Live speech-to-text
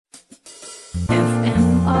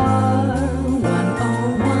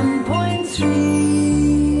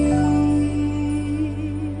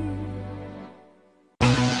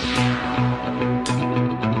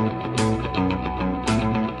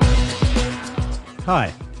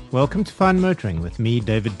Hi, welcome to Fine Motoring with me,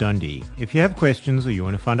 David Dundee. If you have questions or you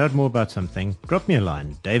want to find out more about something, drop me a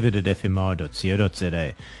line,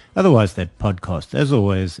 david@fmr.co.za. Otherwise, that podcast, as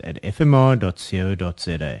always, at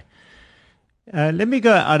fmr.co.za. Let me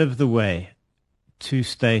go out of the way to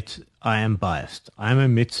state I am biased. I'm a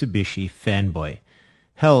Mitsubishi fanboy.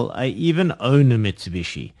 Hell, I even own a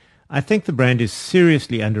Mitsubishi. I think the brand is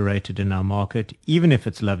seriously underrated in our market, even if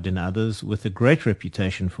it's loved in others, with a great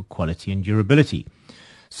reputation for quality and durability.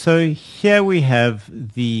 So here we have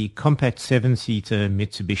the compact 7-seater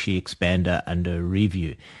Mitsubishi Xpander under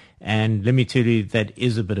review. And let me tell you, that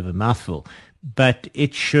is a bit of a mouthful, but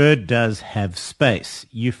it sure does have space.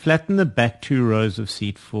 You flatten the back 2 rows of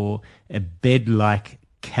seat for a bed-like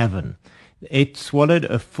cavern. It swallowed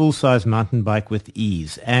a full-size mountain bike with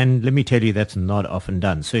ease, and let me tell you, that's not often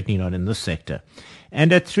done, certainly not in this sector.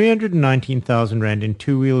 And at 319,000 Rand in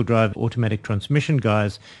 2-wheel drive automatic transmission,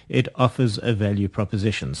 guys, it offers a value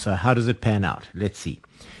proposition. So how does it pan out? Let's see.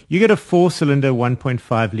 You get a 4-cylinder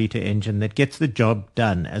 1.5-liter engine that gets the job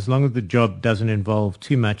done, as long as the job doesn't involve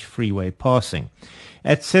too much freeway passing.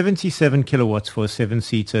 At 77 kilowatts for a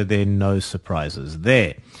 7-seater, there are no surprises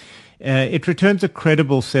there. It returns a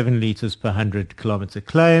credible 7 liters per 100 kilometer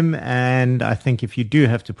claim, and I think if you do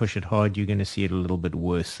have to push it hard, you're going to see it a little bit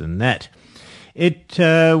worse than that. It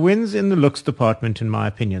wins in the looks department, in my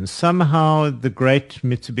opinion. Somehow the great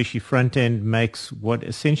Mitsubishi front end makes what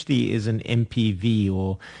essentially is an MPV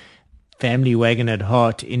or family wagon at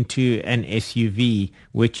heart into an SUV,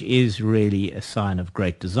 which is really a sign of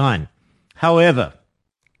great design. However,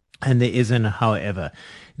 and there is an however,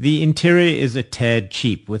 the interior is a tad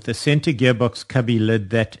cheap, with the center gearbox cubby lid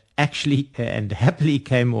that actually and happily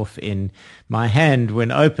came off in my hand when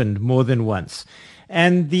opened more than once.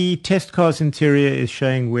 And the test car's interior is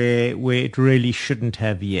showing where it really shouldn't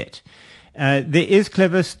have yet. There is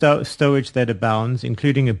clever stowage that abounds,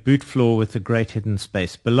 including a boot floor with a great hidden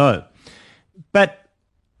space below. But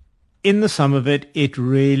in the sum of it, it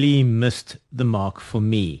really missed the mark for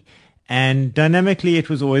me. And dynamically, it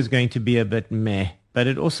was always going to be a bit meh, but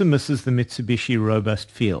it also misses the Mitsubishi robust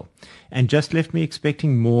feel and just left me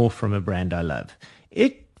expecting more from a brand I love.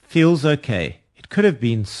 It feels okay. It could have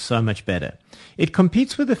been so much better. It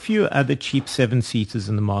competes with a few other cheap 7-seaters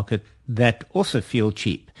in the market that also feel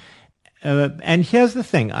cheap. And here's the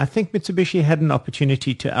thing. I think Mitsubishi had an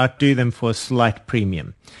opportunity to outdo them for a slight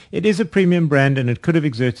premium. It is a premium brand, and it could have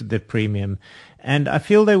exerted their premium. And I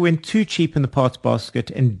feel they went too cheap in the parts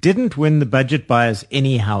basket and didn't win the budget buyers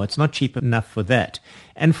anyhow. It's not cheap enough for that.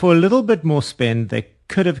 And for a little bit more spend, they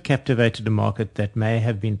could have captivated a market that may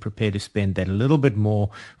have been prepared to spend that a little bit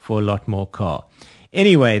more for a lot more car.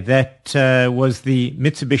 Anyway, that was the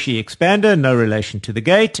Mitsubishi Xpander, no relation to the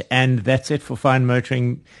Gate, and that's it for Fine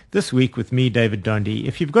Motoring this week with me, David Dundee.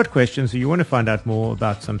 If you've got questions or you want to find out more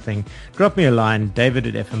about something, drop me a line,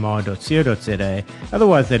 david@fmr.co.za.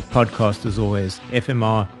 Otherwise, that podcast is always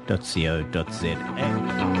fmr.co.za.